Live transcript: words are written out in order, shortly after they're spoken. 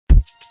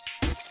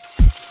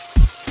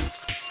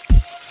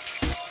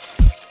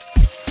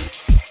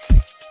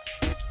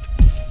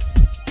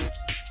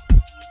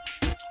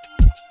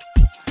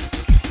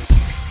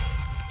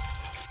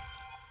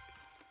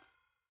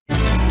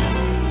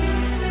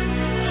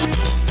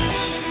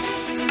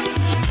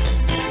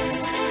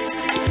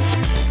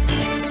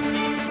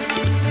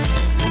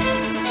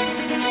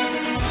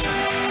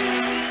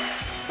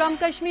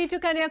Kashmir to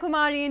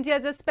Kanyakumari, India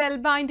is a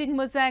spellbinding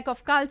mosaic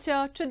of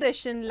culture,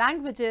 tradition,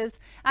 languages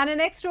and an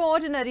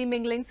extraordinary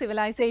mingling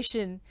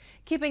civilization.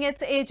 Keeping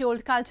its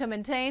age-old culture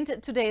maintained,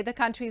 today the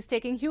country is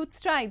taking huge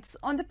strides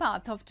on the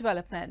path of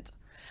development.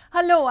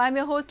 Hello, I'm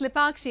your host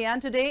Lipakshi, and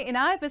today in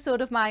our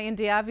episode of My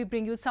India, we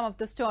bring you some of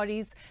the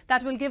stories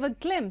that will give a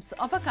glimpse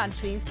of a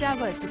country's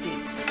diversity.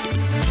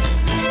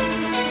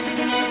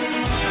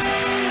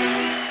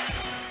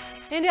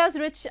 India's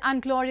rich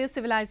and glorious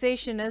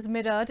civilization is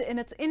mirrored in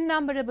its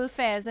innumerable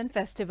fairs and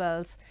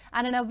festivals.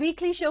 And in a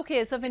weekly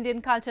showcase of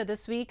Indian culture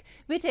this week,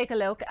 we take a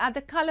look at the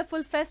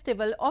colourful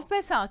festival of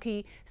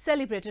Baisakhi,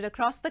 celebrated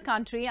across the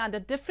country under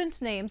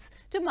different names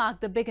to mark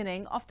the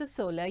beginning of the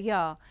solar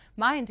year.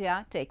 My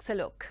India takes a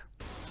look.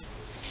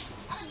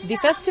 The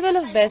festival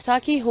of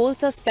Baisakhi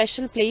holds a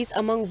special place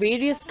among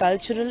various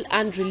cultural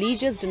and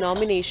religious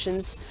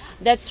denominations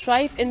that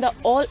thrive in the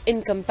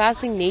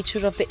all-encompassing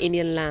nature of the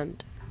Indian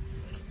land.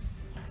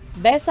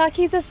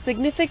 Baisakhi is a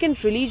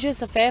significant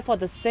religious affair for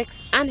the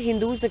Sikhs and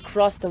Hindus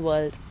across the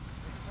world.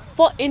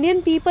 For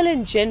Indian people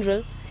in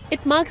general,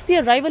 it marks the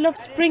arrival of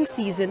spring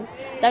season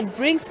that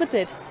brings with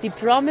it the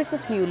promise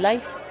of new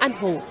life and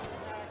hope.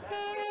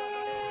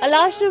 A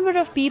large number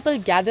of people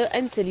gather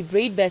and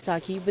celebrate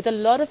Baisakhi with a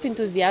lot of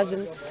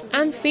enthusiasm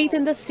and faith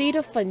in the state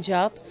of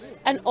Punjab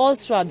and all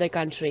throughout the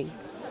country.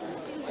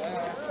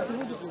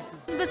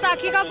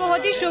 Baisakhi का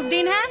बहुत ही शुभ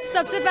दिन है।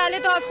 सबसे पहले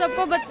तो आप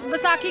सबको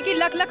बैसाखी की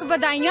लख-लख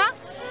बधाइयाँ।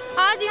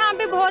 आज यहाँ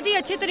पे बहुत ही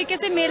अच्छे तरीके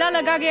से मेला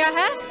लगा गया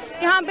है।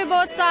 यहाँ पे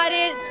बहुत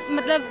सारे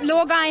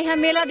लोग आए हैं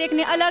मेला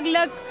देखने,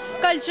 अलग-अलग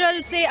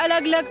कल्चरल से,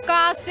 अलग-अलग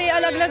कास्ट से,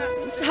 अलग-अलग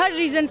हर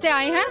रीजन से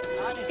आए हैं।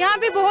 यहाँ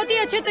पे बहुत ही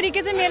अच्छे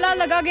तरीके से मेला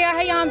लगा गया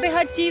है। यहाँ पे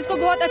हर चीज़ को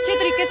बहुत अच्छे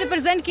तरीके से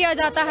प्रेजेंट किया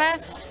जाता है।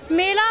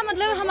 मेला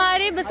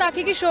हमारे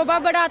बैसाखी की शोभा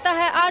बढ़ाता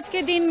है। आज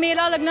के दिन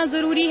मेला लगना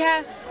ज़रूरी है।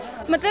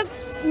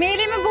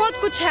 मेले में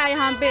बहुत कुछ है।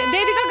 यहाँ पे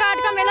देविका घाट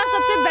का मेला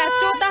सबसे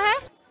बेस्ट होता है।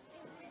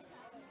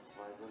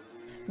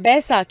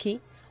 Baisakhi,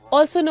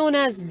 also known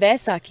as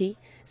Vaisakhi,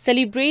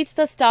 celebrates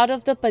the start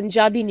of the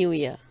Punjabi New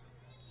Year.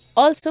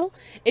 Also,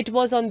 it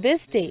was on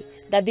this day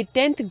that the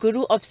 10th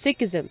Guru of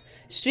Sikhism,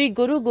 Sri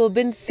Guru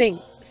Gobind Singh,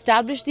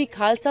 established the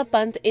Khalsa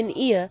Panth in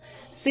year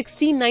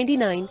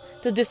 1699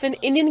 to defend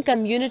Indian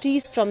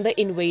communities from the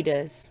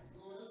invaders.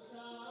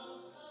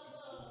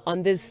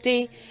 On this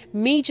day,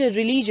 major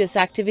religious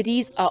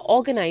activities are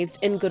organized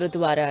in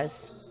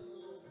Gurudwaras.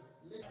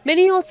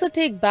 Many also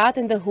take bath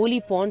in the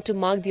holy pond to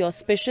mark the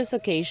auspicious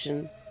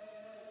occasion.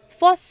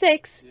 For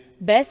Sikhs,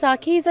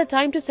 Baisakhi is a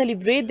time to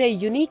celebrate their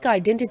unique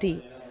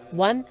identity,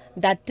 one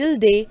that till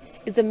day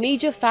is a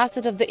major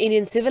facet of the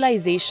Indian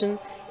civilization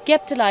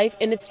kept alive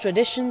in its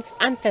traditions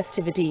and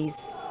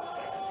festivities.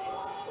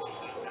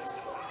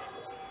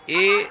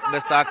 ਇਹ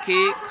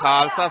ਵਿਸਾਖੀ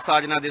ਖਾਲਸਾ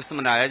ਸਾਜਨਾ ਦਿਵਸ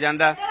ਮਨਾਇਆ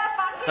ਜਾਂਦਾ।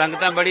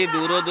 ਸੰਗਤਾਂ ਬੜੀ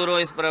ਦੂਰੋਂ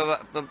ਇਸ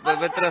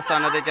ਪਵਿੱਤਰ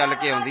ਸਥਾਨਾਂ ਤੇ ਚੱਲ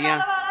ਕੇ ਆਉਂਦੀਆਂ।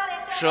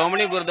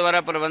 ਸ਼੍ਰੋਮਣੀ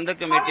ਗੁਰਦੁਆਰਾ ਪ੍ਰਬੰਧਕ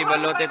ਕਮੇਟੀ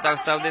ਵੱਲੋਂ ਤੇ ਤਖਤ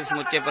ਸਾਹਿਬ ਦੇ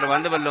ਸਮੁੱਚੇ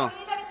ਪ੍ਰਬੰਧ ਵੱਲੋਂ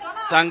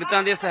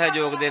ਸੰਗਤਾਂ ਦੇ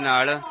ਸਹਿਯੋਗ ਦੇ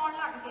ਨਾਲ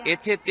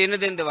ਇੱਥੇ 3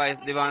 ਦਿਨ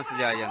ਦੀਵਾਨ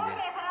ਸਜਾਏ ਜਾਂਦੇ ਆ।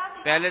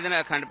 ਪਹਿਲੇ ਦਿਨ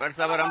ਅਖੰਡ ਪਾਠ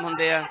ਸਾਹਿਬ ਆਰੰਭ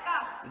ਹੁੰਦੇ ਆ,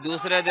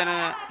 ਦੂਸਰੇ ਦਿਨ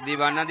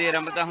ਦੀਵਾਨਾਂ ਦੀ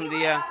ਆਰੰਭਤਾ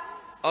ਹੁੰਦੀ ਆ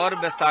ਔਰ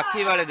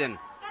ਵਿਸਾਖੀ ਵਾਲੇ ਦਿਨ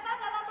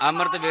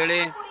ਅੰਮ੍ਰਿਤ ਵੇਲੇ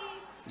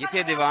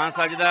ਜਿੱਥੇ ਦੀਵਾਨ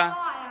ਸਜਦਾ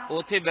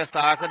ਉੱਥੇ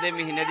ਵਿਸਾਖ ਦੇ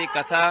ਮਹੀਨੇ ਦੀ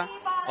ਕਥਾ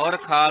ਔਰ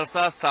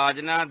ਖਾਲਸਾ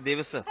ਸਾਜਨਾ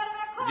ਦਿਵਸ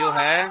ਜੋ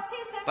ਹੈ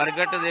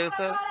ਪ੍ਰਗਟ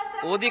ਦਿਵਸ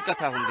ਉਹਦੀ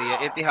ਕਥਾ ਹੁੰਦੀ ਹੈ।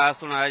 ਇਤਿਹਾਸ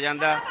ਸੁਣਾਇਆ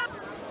ਜਾਂਦਾ।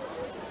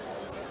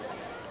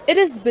 It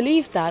is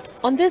believed that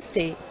on this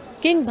day,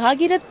 King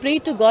Bhagirath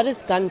prayed to goddess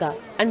Ganga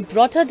and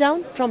brought her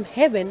down from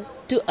heaven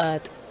to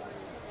earth.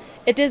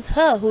 It is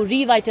her who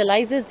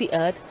revitalizes the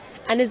earth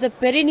and is a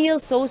perennial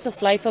source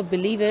of life for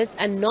believers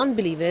and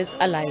non-believers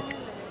alike.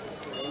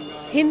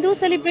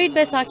 Hindus celebrate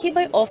Baisakhi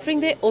by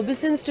offering their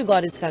obeisance to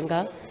goddess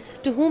Ganga,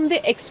 to whom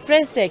they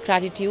express their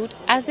gratitude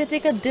as they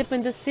take a dip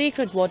in the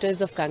sacred waters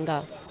of Ganga.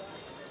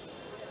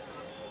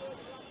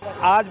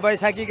 आज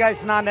बैसाखी का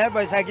स्नान है,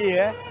 बैसाखी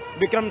है,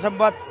 विक्रम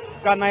संवत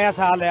का नया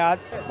साल है। आज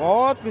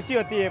बहुत खुशी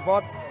होती है।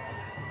 बहुत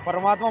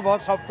परमात्मा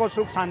बहुत सबको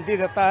सुख शांति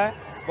देता है।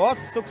 बहुत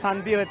सुख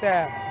शांति रहता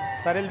है।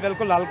 शरीर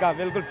बिल्कुल हल्का,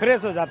 बिल्कुल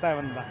फ्रेश हो जाता है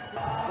बंदा।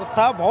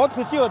 उत्साह, बहुत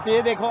खुशी होती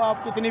है। देखो आप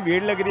कितनी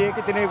भीड़ लग रही है,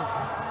 कितने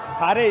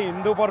सारे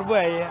हिंदू पर्व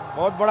है। ये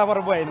बहुत बड़ा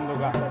पर्व है हिंदू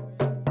का।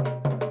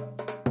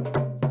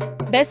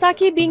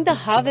 Baisakhi being the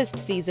harvest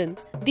season,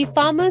 the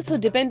farmers who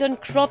depend on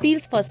crop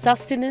yields for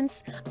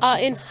sustenance are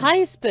in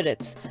high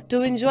spirits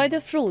to enjoy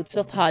the fruits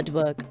of hard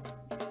work.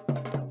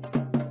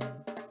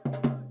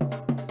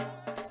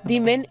 The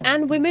men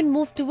and women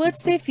move towards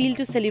their field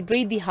to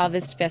celebrate the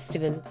harvest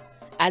festival.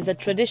 As a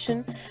tradition,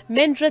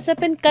 men dress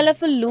up in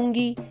colourful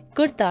lungi,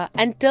 kurta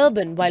and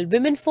turban, while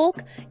women folk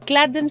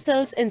clad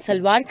themselves in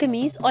salwar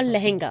kameez or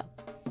lehenga.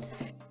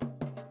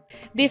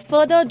 They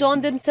further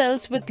adorn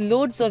themselves with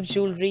loads of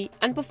jewellery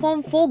and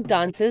perform folk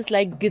dances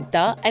like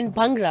Gidda and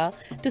Bhangra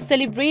to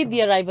celebrate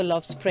the arrival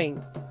of spring.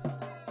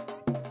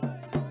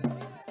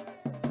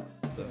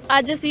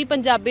 ਅੱਜ ਅਸੀਂ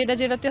ਪੰਜਾਬੀ ਦਾ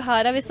ਜਿਹੜਾ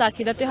ਤਿਉਹਾਰ ਹੈ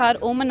ਵਿਸਾਖੀ ਦਾ ਤਿਉਹਾਰ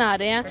ਉਹ ਮਨਾ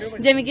ਰਹੇ ਹਾਂ।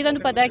 ਜਿਵੇਂ ਕਿ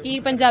ਤੁਹਾਨੂੰ ਪਤਾ ਹੈ ਕਿ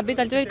ਪੰਜਾਬੀ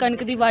ਕਲਚਰ ਵਿੱਚ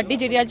ਕਣਕ ਦੀ ਵਾਢੀ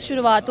ਜਿਹੜੀ ਅੱਜ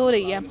ਸ਼ੁਰੂਆਤ ਹੋ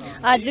ਰਹੀ ਹੈ।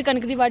 ਅੱਜ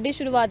ਕਣਕ ਦੀ ਵਾਢੀ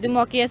ਸ਼ੁਰੂਆਤ ਦੇ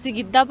ਮੌਕੇ ਅਸੀਂ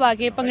ਗਿੱਧਾ ਪਾ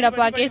ਕੇ ਭੰਗੜਾ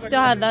ਪਾ ਕੇ ਇਸ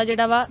ਤਿਉਹਾਰ ਦਾ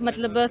ਜਿਹੜਾ ਵਾ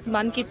ਮਤਲਬ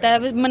ਸੰਬੰਧ ਕੀਤਾ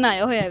ਹੈ,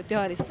 ਮਨਾਇਆ ਹੋਇਆ ਹੈ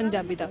ਤਿਉਹਾਰ ਇਸ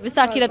ਪੰਜਾਬੀ ਦਾ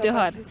ਵਿਸਾਖੀ ਦਾ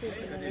ਤਿਉਹਾਰ।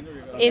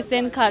 ਇਸ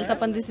ਦਿਨ ਖਾਲਸਾ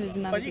ਪੰਥ ਦੀ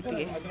ਸਿਰਜਣਾ ਕੀਤੀ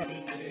ਗਈ।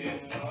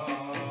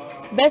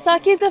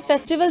 Baisakhi is a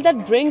festival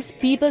that brings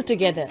people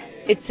together.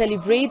 It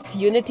celebrates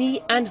unity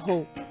and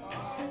hope.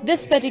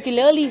 This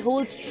particularly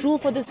holds true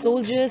for the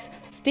soldiers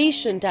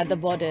stationed at the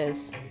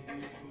borders.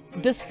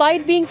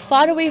 Despite being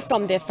far away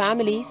from their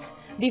families,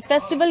 the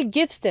festival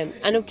gives them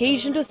an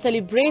occasion to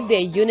celebrate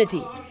their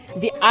unity,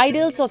 the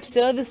ideals of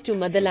service to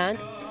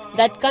motherland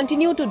that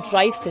continue to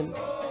drive them,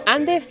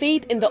 and their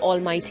faith in the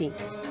Almighty.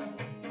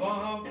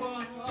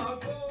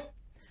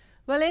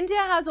 Well,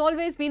 India has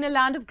always been a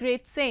land of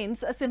great saints,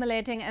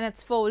 assimilating in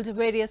its fold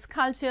various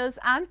cultures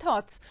and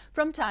thoughts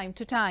from time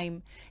to time.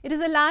 It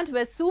is a land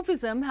where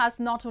Sufism has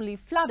not only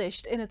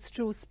flourished in its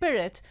true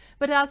spirit,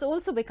 but has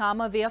also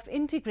become a way of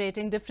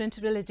integrating different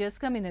religious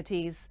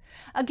communities.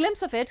 A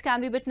glimpse of it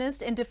can be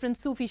witnessed in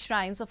different Sufi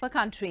shrines of our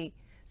country.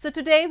 So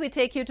today we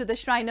take you to the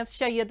shrine of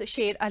Sayyid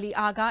Sher Ali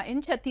Aga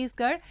in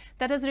Chhattisgarh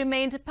that has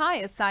remained a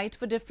pious site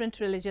for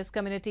different religious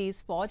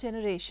communities for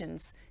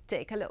generations.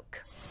 Take a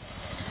look.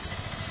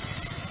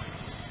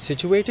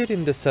 Situated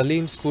in the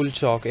Salim School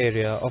Chowk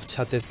area of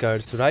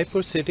Chhattisgarh's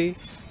Raipur city,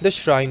 the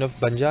shrine of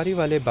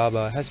Banjariwale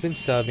Baba has been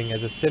serving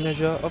as a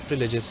synagogue of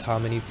religious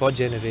harmony for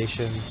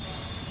generations.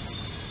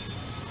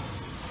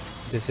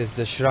 This is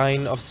the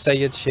shrine of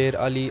Sayyid Sher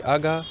Ali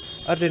Aga,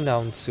 a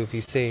renowned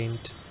Sufi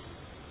saint.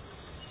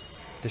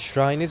 The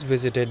shrine is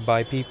visited by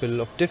people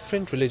of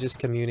different religious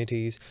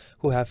communities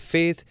who have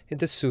faith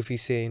in the Sufi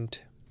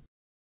saint.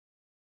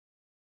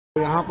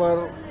 यहाँ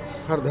पर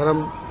हर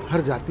धर्म,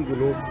 हर जाति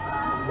के लोग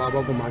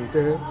बाबा को मानते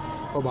हैं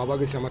और बाबा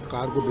के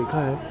चमत्कार को देखा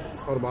है,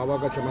 और बाबा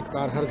का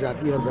चमत्कार हर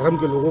जाति, हर धर्म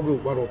के लोगों के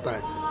ऊपर होता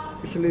है।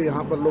 इसलिए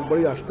यहाँ पर लोग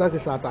बड़ी आस्था के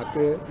साथ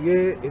आते हैं। ये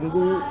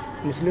हिंदू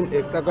मुस्लिम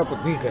एकता का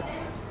प्रतीक है।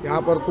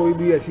 यहाँ पर कोई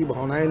भी ऐसी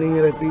भावनाएं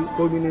नहीं रहती,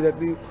 कोई भी नहीं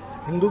रहती।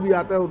 हिंदू भी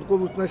आता है, उनको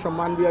भी उतना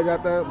सम्मान दिया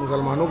जाता है,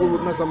 मुसलमानों को भी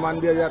उतना सम्मान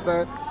दिया जाता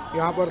है।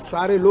 यहाँ पर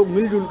सारे लोग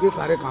मिलजुल के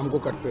सारे काम को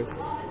करते हैं।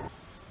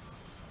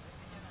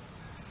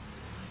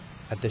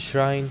 At the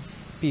shrine,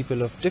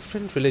 people of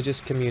different religious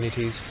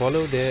communities follow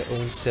their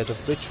own set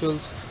of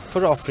rituals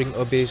for offering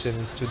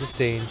obeisance to the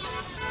saint.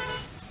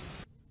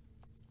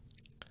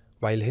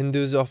 While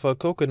Hindus offer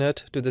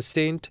coconut to the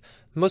saint,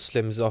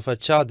 Muslims offer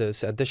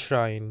chadars at the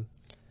shrine.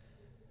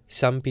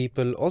 Some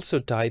people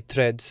also tie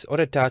threads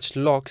or attach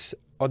locks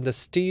on the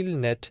steel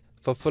net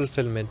for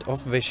fulfillment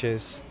of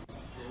wishes.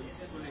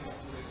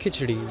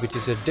 Khichdi, which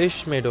is a dish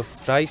made of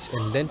rice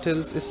and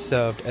lentils, is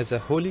served as a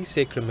holy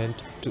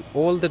sacrament to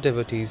all the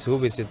devotees who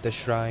visit the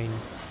shrine.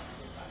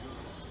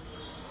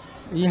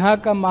 यहाँ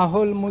का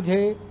माहौल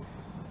मुझे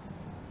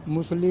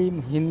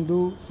मुस्लिम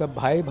हिंदू सब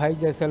भाई भाई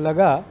जैसा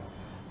लगा,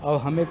 और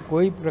हमें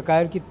कोई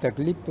प्रकार की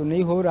तकलीफ़ तो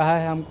नहीं हो रहा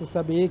है। हमको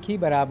सब एक ही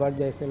बराबर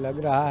जैसे लग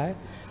रहा है,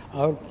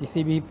 और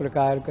किसी भी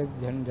प्रकार का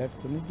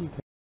झंझट तो नहीं दिख रहा।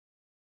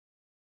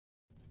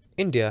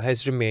 India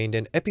has remained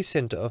an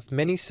epicenter of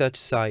many such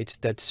sites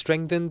that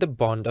strengthen the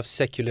bond of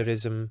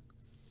secularism.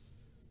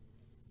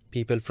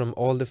 People from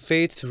all the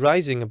faiths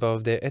rising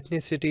above their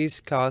ethnicities,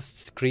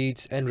 castes,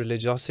 creeds and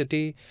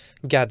religiosity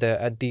gather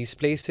at these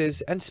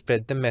places and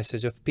spread the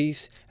message of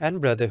peace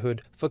and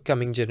brotherhood for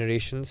coming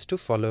generations to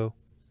follow.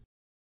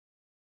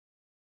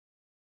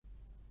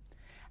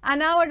 And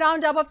now a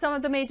roundup of some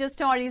of the major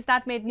stories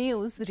that made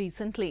news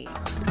recently.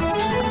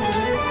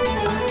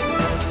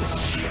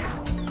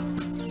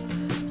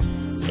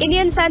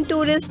 Indians and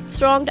tourists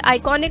thronged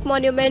iconic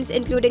monuments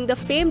including the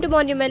famed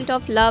Monument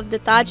of Love, the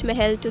Taj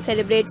Mahal, to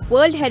celebrate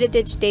World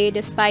Heritage Day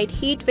despite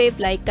heat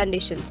wave-like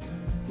conditions.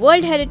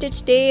 World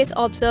Heritage Day is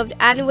observed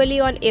annually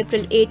on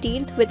April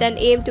 18th with an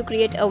aim to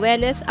create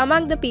awareness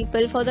among the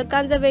people for the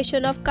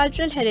conservation of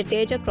cultural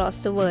heritage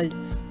across the world.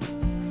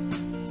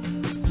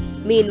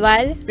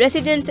 Meanwhile,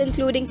 residents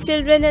including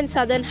children in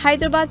southern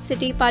Hyderabad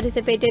city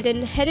participated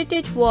in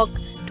Heritage Walk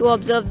to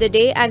observe the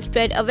day and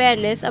spread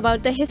awareness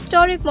about the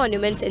historic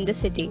monuments in the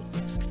city.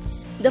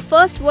 The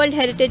first World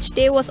Heritage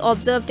Day was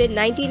observed in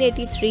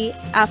 1983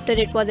 after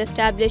it was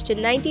established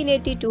in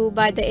 1982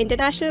 by the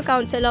International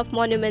Council of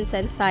Monuments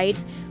and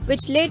Sites,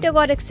 which later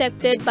got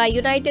accepted by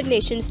United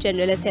Nations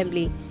General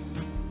Assembly.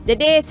 The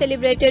day is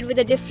celebrated with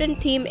a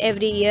different theme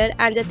every year,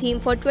 and the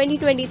theme for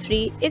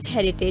 2023 is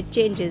Heritage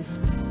Changes.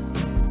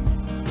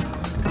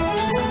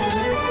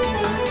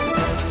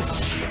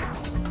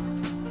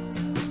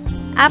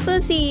 Apple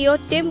CEO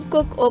Tim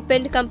Cook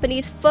opened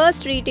company's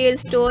first retail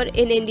store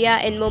in India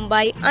in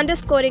Mumbai,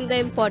 underscoring the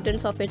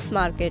importance of its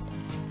market.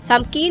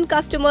 Some keen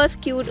customers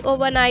queued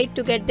overnight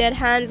to get their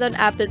hands on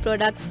Apple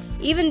products,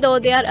 even though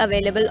they are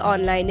available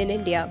online in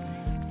India.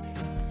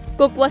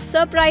 Cook was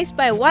surprised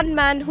by one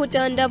man who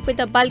turned up with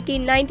a bulky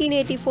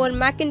 1984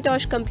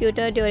 Macintosh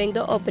computer during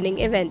the opening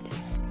event.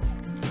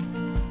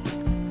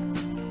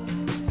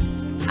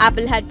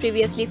 Apple had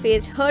previously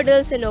faced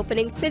hurdles in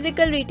opening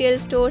physical retail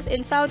stores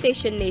in South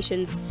Asian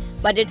nations,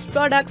 but its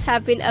products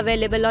have been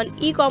available on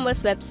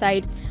e-commerce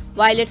websites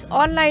while its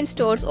online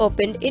stores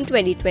opened in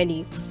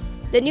 2020.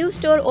 The new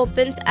store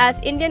opens as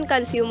Indian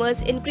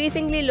consumers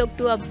increasingly look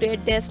to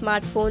upgrade their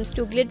smartphones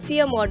to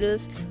glitzier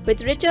models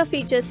with richer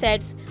feature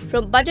sets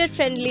from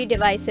budget-friendly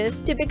devices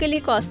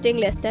typically costing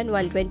less than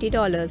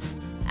 $120.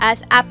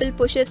 As Apple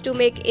pushes to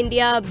make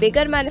India a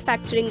bigger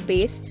manufacturing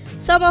base,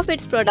 some of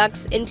its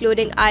products,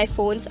 including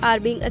iPhones, are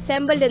being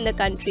assembled in the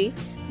country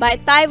by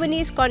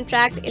Taiwanese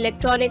contract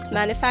electronics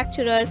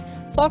manufacturers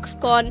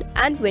Foxconn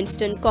and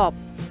Winston Corp.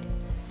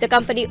 The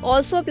company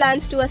also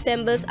plans to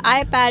assemble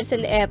iPads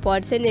and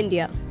AirPods in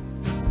India.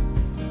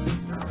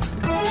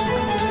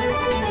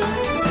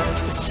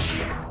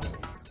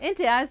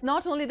 India is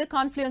not only the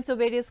confluence of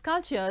various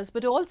cultures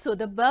but also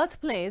the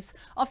birthplace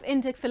of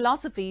Indic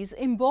philosophies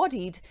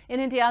embodied in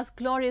India's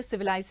glorious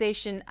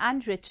civilization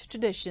and rich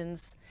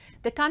traditions.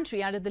 The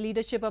country, under the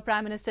leadership of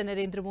Prime Minister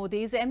Narendra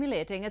Modi, is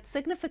emulating its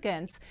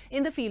significance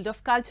in the field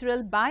of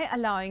cultural by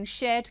allowing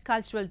shared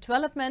cultural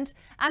development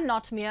and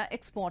not mere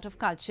export of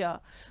culture.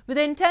 With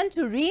the intent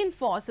to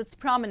reinforce its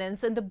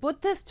prominence in the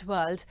Buddhist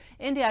world,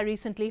 India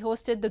recently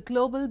hosted the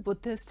Global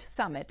Buddhist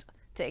Summit.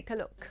 Take a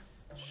look.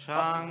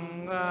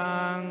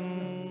 Sanghaṃ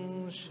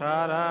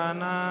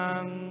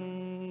Sharaṇaṃ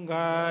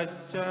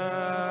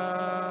Gacchāmi.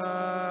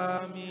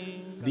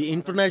 The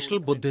International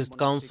Buddhist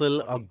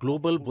Council, a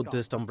global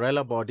Buddhist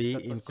umbrella body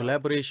in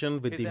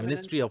collaboration with the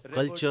Ministry of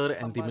Culture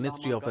and the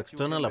Ministry of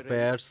External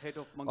Affairs,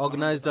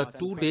 organized a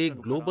two-day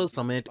global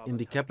summit in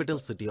the capital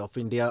city of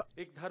India.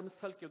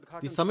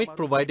 The summit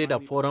provided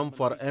a forum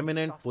for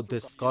eminent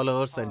Buddhist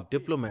scholars and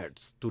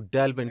diplomats to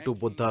delve into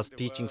Buddha's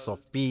teachings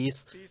of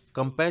peace,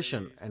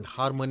 compassion and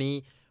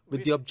harmony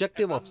with the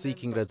objective of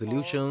seeking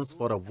resolutions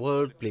for a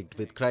world plagued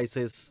with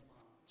crisis.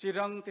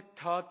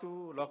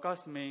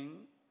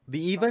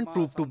 The event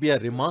proved to be a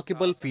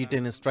remarkable feat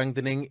in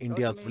strengthening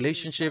India's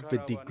relationship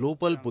with the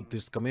global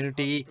Buddhist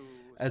community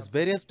as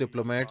various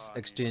diplomats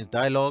exchanged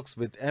dialogues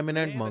with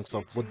eminent monks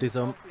of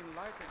Buddhism.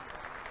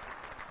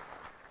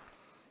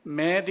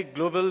 May the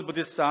Global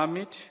Buddhist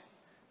Summit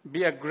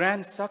be a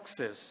grand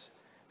success,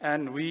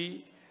 and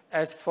we,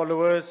 as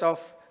followers of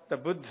the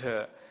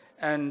Buddha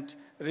and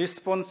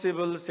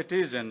responsible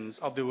citizens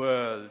of the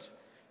world,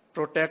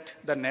 protect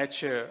the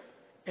nature,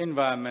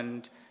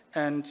 environment,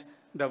 and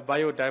the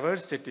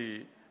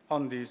biodiversity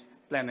on this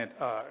planet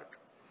Earth.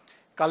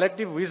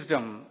 Collective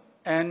wisdom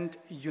and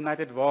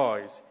united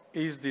voice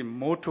is the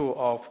motto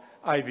of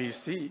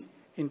IBC,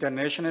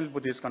 International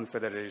Buddhist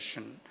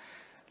Confederation.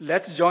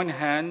 Let's join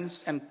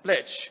hands and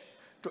pledge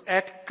to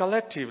act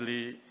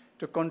collectively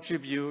to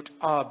contribute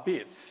our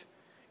bit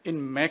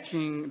in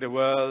making the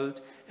world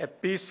a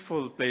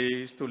peaceful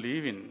place to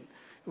live in,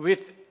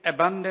 with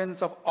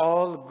abundance of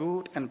all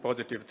good and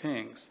positive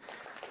things.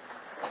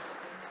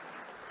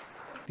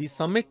 The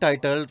summit,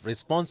 titled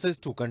Responses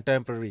to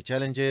Contemporary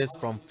Challenges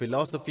from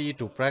Philosophy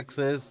to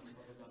Praxis,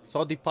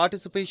 saw the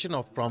participation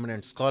of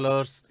prominent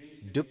scholars,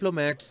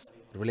 diplomats,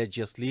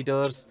 religious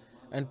leaders,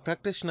 and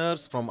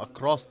practitioners from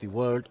across the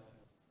world.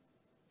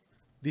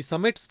 The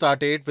summit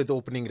started with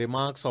opening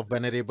remarks of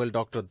Venerable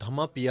Dr.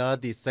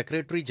 Dhammapiya, the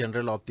Secretary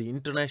General of the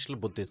International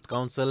Buddhist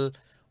Council,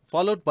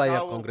 followed by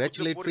a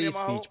congratulatory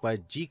speech by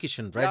G.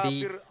 Kishan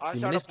Reddy, the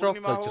Minister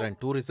of Culture and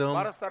Tourism,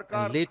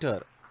 and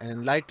later an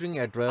enlightening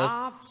address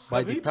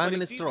by the Prime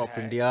Minister of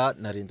India,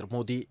 Narendra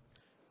Modi.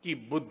 कि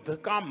बुद्ध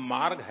का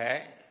मार्ग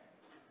है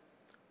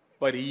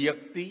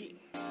परियक्ति.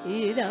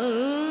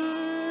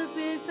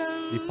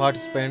 The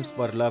participants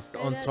were left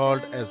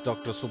enthralled as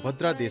Dr.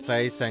 Subhadra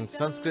Desai sang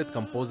Sanskrit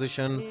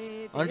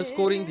composition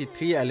underscoring the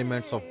three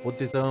elements of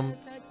Buddhism,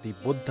 the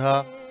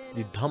Buddha,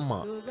 the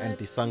Dhamma and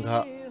the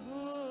Sangha.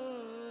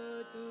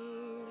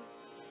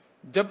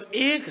 जब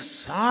एक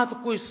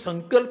साथ कोई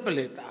संकल्प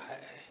लेता है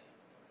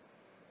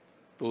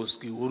तो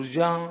उसकी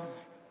ऊर्जा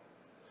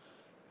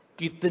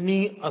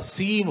कितनी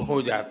असीम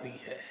हो जाती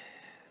है.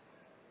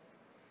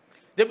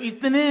 जब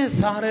इतने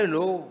सारे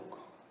लोग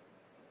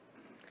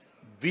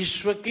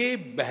विश्व के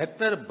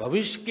बेहतर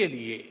भविष्य के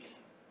लिए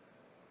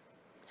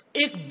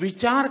एक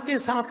विचार के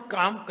साथ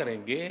काम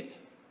करेंगे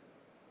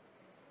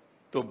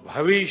तो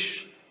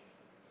भविष्य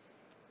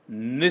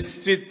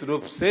निश्चित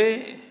रूप से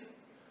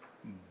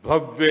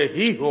भव्य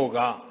ही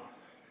होगा.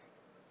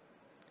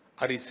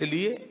 और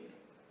इसलिए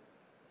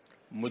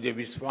मुझे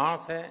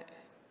विश्वास है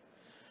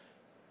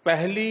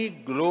पहली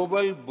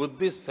ग्लोबल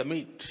बुद्धिस्ट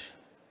समिट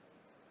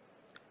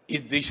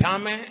इस दिशा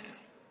में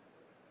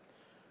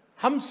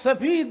हम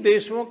सभी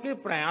देशों के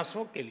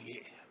प्रयासों के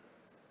लिए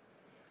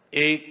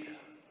एक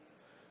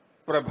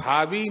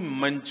प्रभावी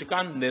मंच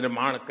का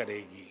निर्माण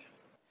करेगी.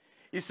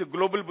 इस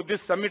ग्लोबल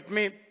बुद्धिस्ट समिट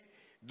में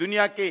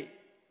दुनिया के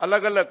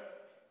अलग अलग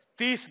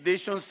 30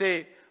 देशों से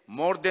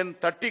मोर देन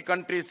 30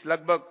 कंट्रीज,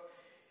 लगभग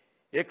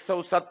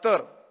 170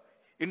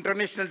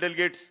 इंटरनेशनल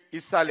डेलीगेट्स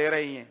हिस्सा ले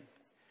रही हैं.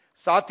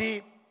 साथ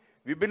ही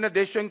विभिन्न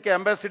देशों के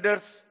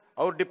एम्बेसडर्स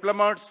और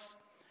डिप्लोमेट्स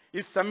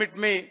इस समिट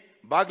में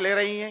भाग ले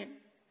रही हैं.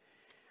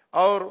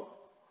 और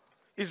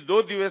इस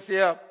 2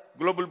 दिवसीय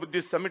ग्लोबल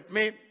बुद्धिस्ट समिट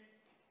में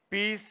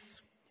piece,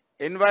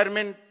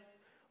 environment,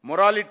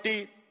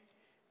 morality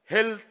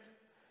health,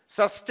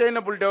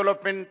 sustainable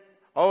development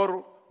और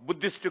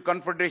बुद्धिस्ट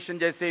कन्फेडरेशन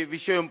जैसे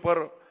विषयों पर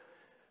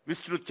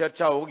विस्तृत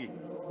चर्चा होगी।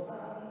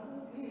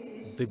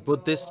 The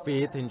Buddhist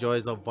faith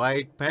enjoys a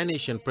wide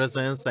pan-Asian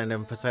presence and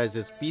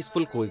emphasizes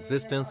peaceful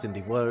coexistence in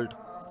the world.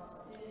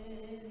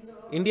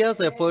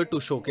 India's effort to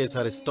showcase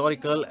her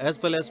historical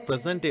as well as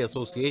present-day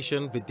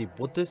association with the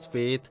Buddhist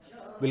faith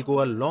will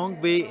go a long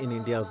way in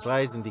India's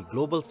rise in the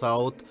global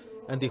south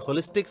and the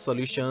holistic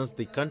solutions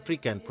the country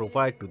can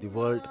provide to the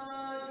world.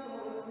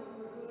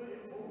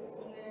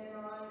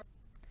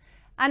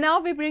 And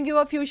now we bring you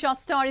a few short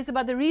stories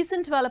about the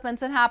recent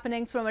developments and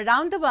happenings from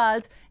around the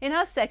world in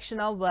our section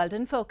of World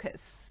in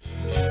Focus.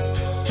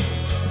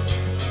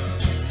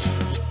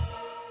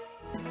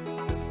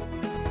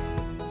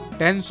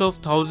 Tens of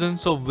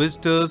thousands of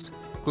visitors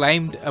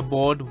climbed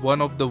aboard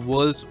one of the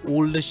world's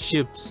oldest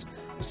ships,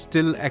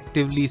 still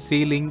actively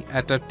sailing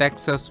at a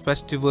Texas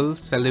festival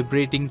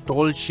celebrating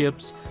tall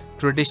ships,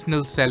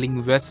 traditional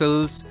sailing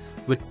vessels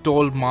with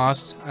tall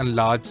masts and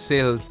large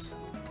sails.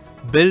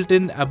 Built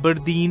in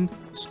Aberdeen,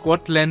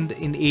 Scotland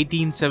in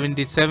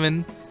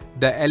 1877,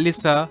 the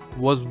Elisa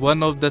was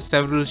one of the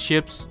several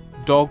ships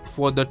docked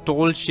for the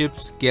Tall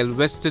Ships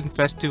Galveston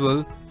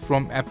Festival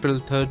from April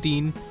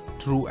 13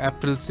 through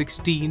April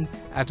 16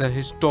 at a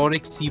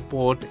historic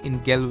seaport in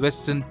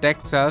Galveston,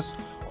 Texas,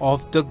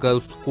 off the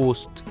Gulf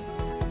Coast.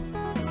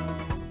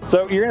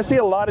 So you're going to see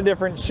a lot of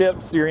different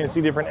ships, you're going to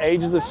see different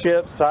ages of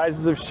ships,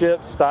 sizes of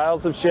ships,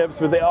 styles of ships,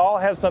 but they all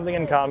have something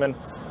in common,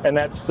 and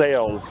that's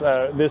sails.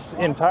 This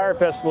entire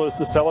festival is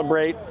to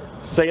celebrate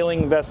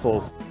sailing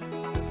vessels.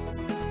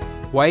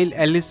 While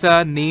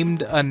Elisa,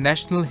 named a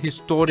National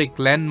Historic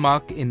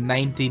Landmark in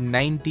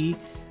 1990,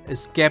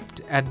 is kept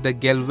at the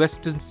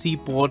Galveston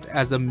Seaport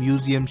as a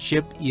museum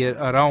ship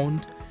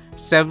year-round,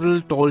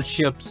 several tall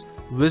ships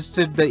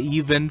visited the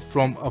event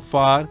from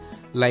afar,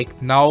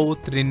 like Now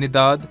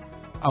Trinidad,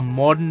 a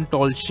modern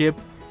tall ship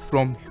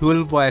from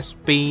Huelva,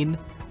 Spain,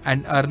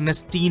 and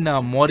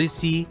Ernestina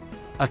Morrissey,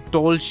 a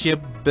tall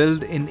ship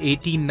built in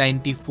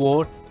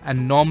 1894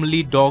 and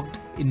normally docked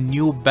in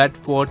New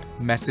Bedford,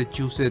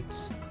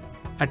 Massachusetts.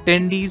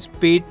 Attendees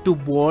paid to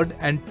board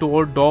and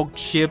tour docked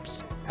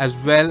ships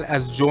as well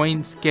as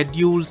join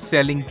scheduled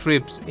sailing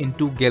trips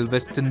into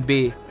Galveston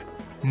Bay.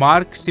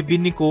 Mark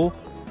Sibinico,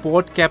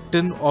 port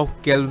captain of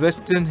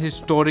Galveston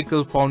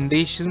Historical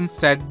Foundation,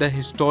 said the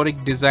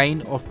historic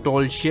design of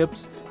tall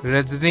ships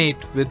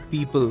resonate with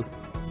people.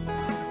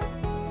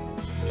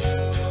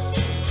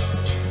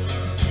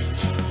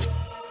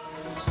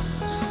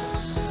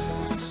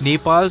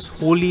 Nepal's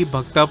holy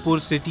Bhaktapur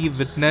city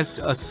witnessed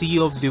a sea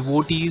of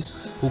devotees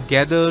who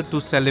gathered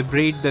to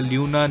celebrate the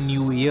Lunar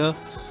New Year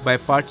by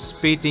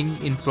participating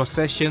in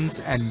processions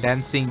and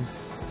dancing.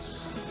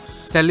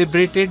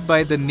 Celebrated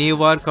by the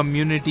Newar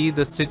community,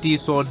 the city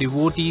saw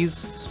devotees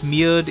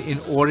smeared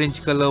in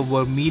orange color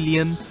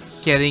vermilion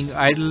carrying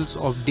idols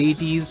of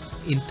deities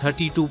in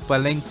 32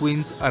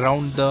 palanquins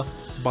around the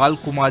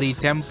Balkumari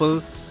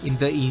temple in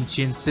the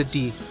ancient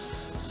city.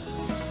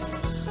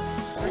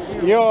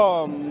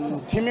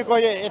 थिमीको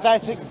यो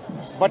ऐतिहासिक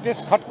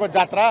 32 खटको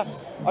जात्रा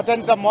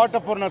अत्यन्त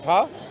महत्त्वपूर्ण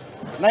छ।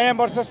 नयाँ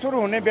वर्ष सुरु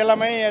हुने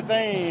बेलामै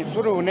चाहिँ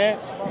सुरु हुने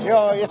यो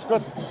यसको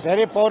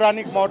धेरै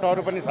पौराणिक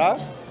महत्त्वहरू पनि छ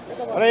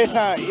र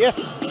यस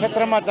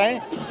क्षेत्रमा चाहिँ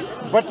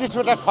 32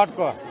 वटा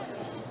खटको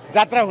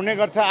जात्रा हुने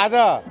गर्छ। आज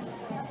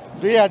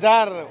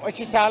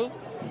 2080 साल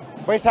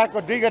वैशाखको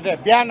 2 गते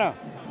बिहान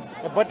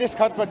 32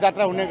 खटको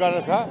जात्रा हुने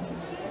गर्छ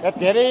र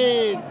धेरै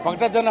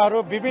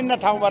भक्तजनहरू विभिन्न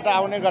ठाउँबाट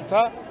आउने गर्छ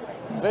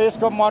र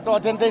यसको महत्त्व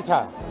अत्यन्तै छ।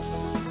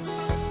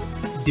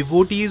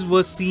 Devotees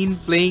were seen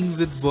playing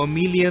with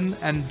vermilion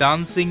and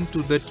dancing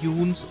to the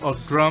tunes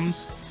of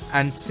drums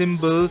and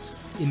cymbals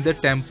in the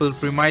temple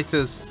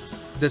premises.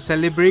 The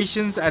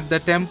celebrations at the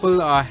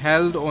temple are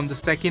held on the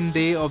second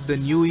day of the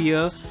new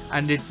year,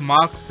 and it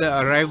marks the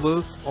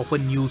arrival of a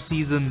new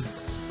season.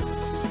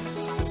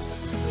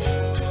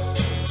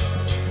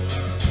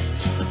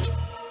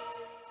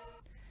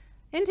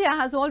 India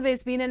has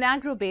always been an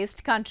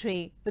agro-based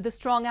country. With a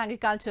strong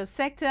agriculture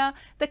sector,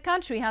 the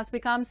country has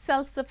become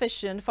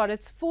self-sufficient for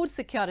its food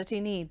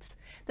security needs.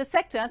 The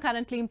sector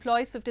currently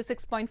employs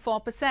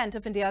 56.4%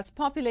 of India's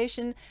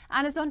population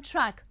and is on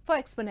track for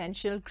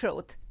exponential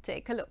growth.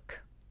 Take a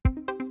look.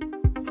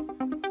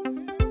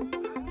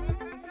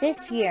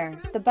 This year,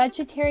 the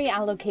budgetary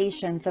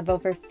allocations of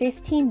over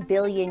 15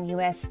 billion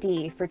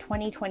USD for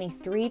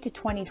 2023 to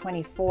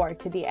 2024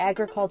 to the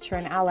agriculture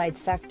and allied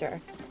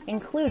sector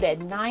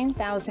included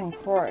 9,000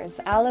 crores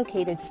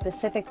allocated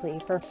specifically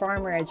for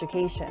farmer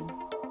education.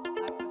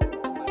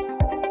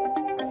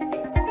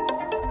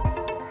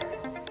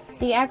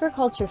 The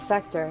agriculture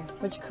sector,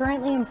 which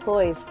currently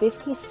employs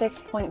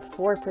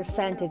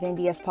 56.4% of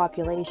India's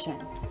population,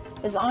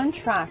 is on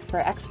track for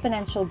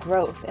exponential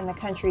growth in the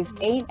country's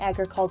 8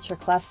 agriculture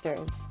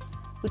clusters: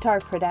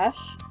 Uttar Pradesh,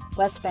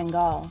 West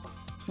Bengal,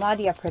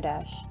 Madhya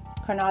Pradesh,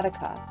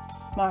 Karnataka,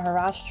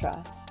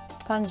 Maharashtra,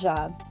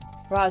 Punjab,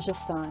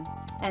 Rajasthan,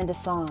 and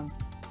Assam.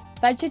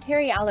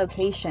 Budgetary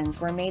allocations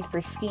were made for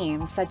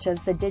schemes such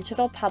as the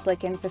Digital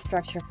Public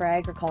Infrastructure for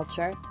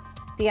Agriculture,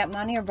 the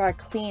Atmanirbhar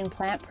Clean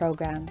Plant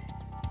Program,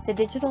 the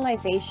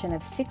digitalization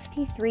of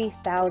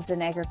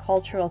 63,000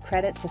 agricultural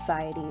credit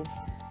societies,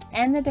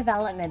 and the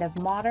development of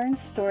modern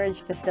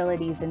storage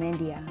facilities in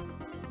India.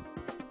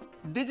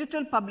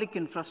 Digital public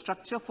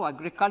infrastructure for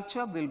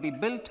agriculture will be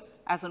built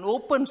as an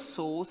open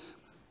source,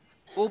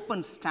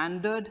 open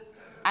standard,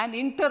 and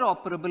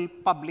interoperable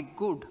public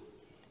good.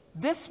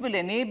 This will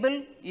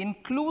enable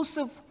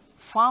inclusive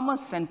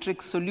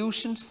farmer-centric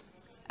solutions.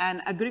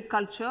 An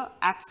agriculture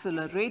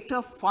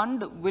accelerator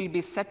fund will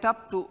be set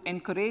up to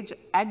encourage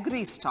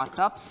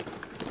agri-startups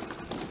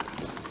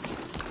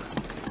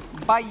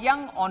by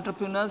young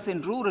entrepreneurs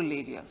in rural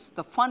areas.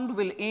 The fund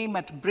will aim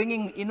at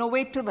bringing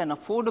innovative and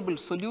affordable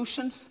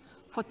solutions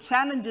for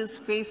challenges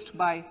faced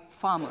by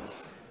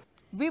farmers.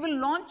 We will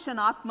launch an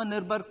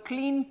Atmanirbhar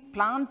Clean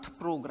Plant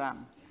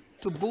Program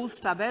to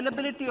boost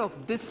availability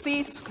of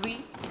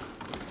disease-free,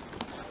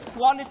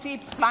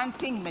 quality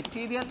planting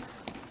material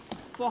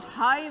for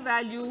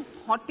high-value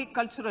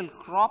horticultural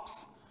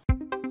crops.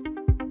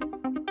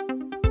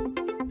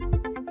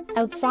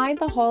 Outside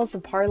the halls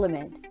of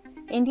Parliament,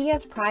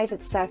 India's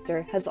private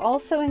sector has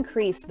also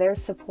increased their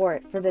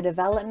support for the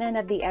development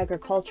of the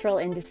agricultural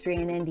industry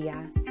in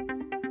India.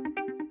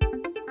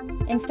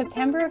 In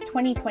September of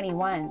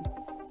 2021,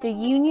 the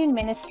Union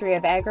Ministry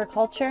of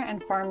Agriculture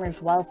and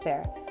Farmers'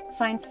 Welfare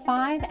signed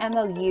 5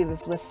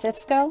 MOUs with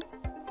Cisco,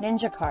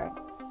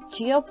 NinjaCart,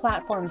 Geo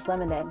Platforms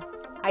Limited,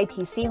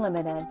 ITC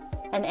Limited,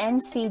 and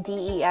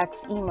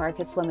NCDEX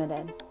eMarkets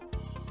Limited.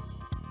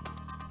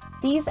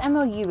 These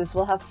MOUs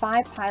will have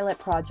 5 pilot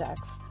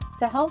projects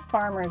to help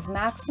farmers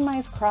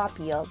maximize crop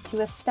yield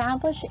to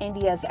establish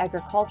India's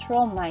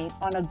agricultural might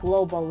on a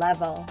global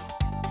level.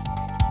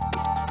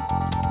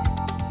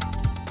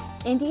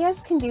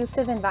 India's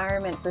conducive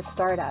environment for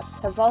startups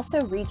has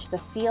also reached the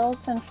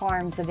fields and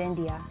farms of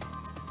India,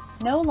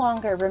 no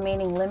longer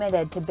remaining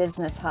limited to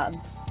business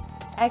hubs.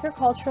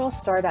 Agricultural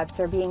startups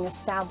are being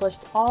established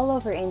all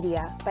over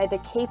India by the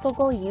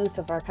capable youth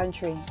of our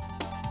country.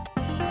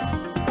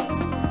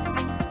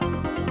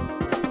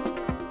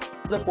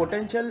 The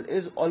potential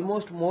is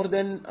almost more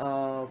than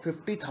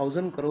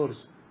 50,000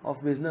 crores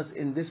of business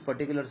in this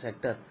particular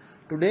sector.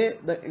 Today,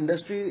 the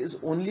industry is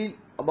only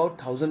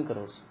about 1,000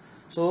 crores.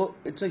 So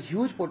it's a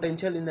huge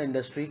potential in the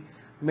industry.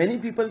 Many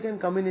people can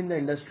come in the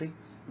industry.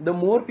 The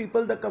more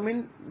people that come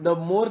in, the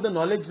more the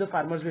knowledge the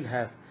farmers will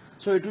have.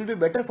 So it will be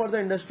better for the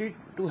industry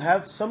to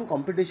have some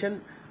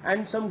competition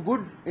and some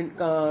good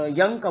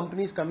young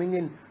companies coming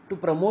in to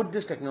promote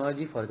this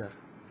technology further.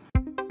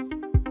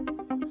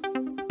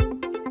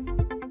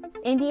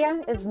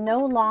 India is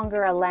no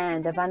longer a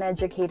land of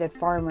uneducated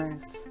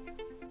farmers.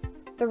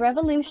 The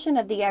revolution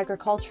of the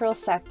agricultural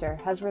sector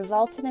has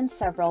resulted in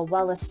several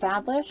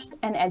well-established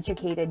and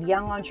educated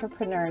young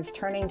entrepreneurs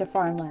turning to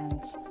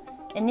farmlands,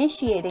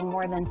 initiating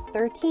more than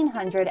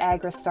 1,300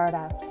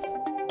 agri-startups.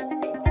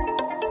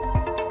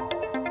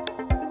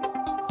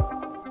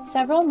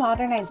 Several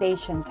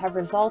modernizations have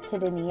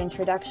resulted in the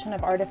introduction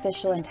of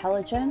artificial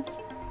intelligence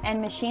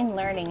and machine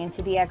learning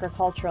into the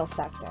agricultural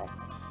sector,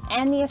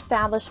 and the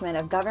establishment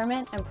of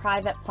government and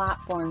private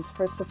platforms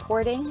for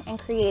supporting and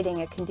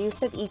creating a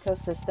conducive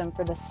ecosystem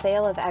for the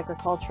sale of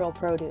agricultural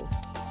produce.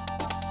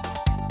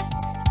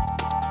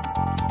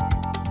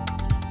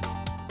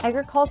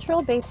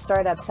 Agricultural-based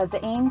startups have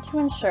the aim to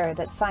ensure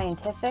that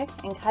scientific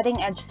and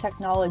cutting-edge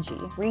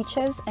technology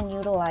reaches and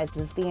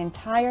utilizes the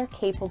entire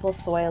capable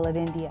soil of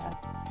India,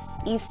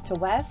 east to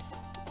west,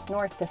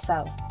 north to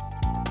south.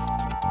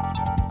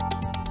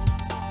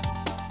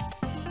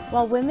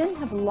 While women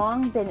have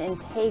long been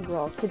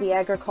integral to the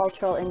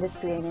agricultural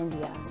industry in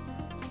India,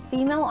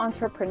 female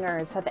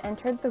entrepreneurs have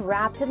entered the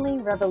rapidly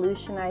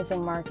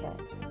revolutionizing market,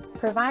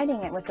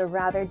 providing it with a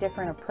rather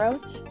different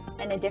approach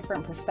and a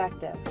different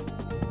perspective.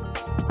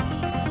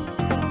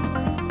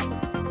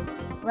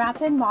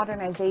 Rapid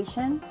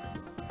modernization,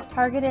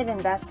 targeted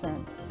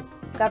investments,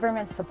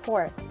 government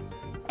support,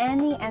 and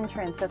the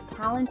entrance of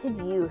talented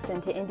youth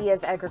into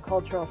India's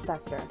agricultural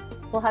sector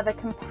will have a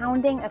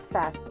compounding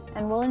effect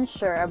and will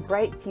ensure a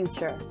bright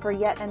future for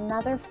yet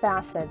another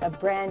facet of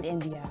Brand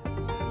India.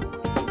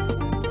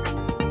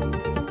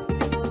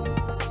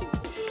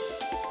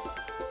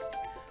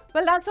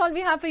 Well, that's all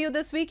we have for you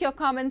this week. Your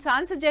comments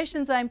and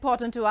suggestions are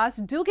important to us.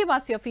 Do give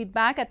us your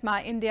feedback at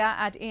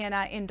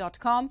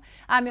myindia@anin.com.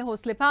 I'm your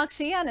host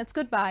Lipakshi, and it's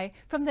goodbye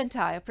from the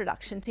entire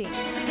production team.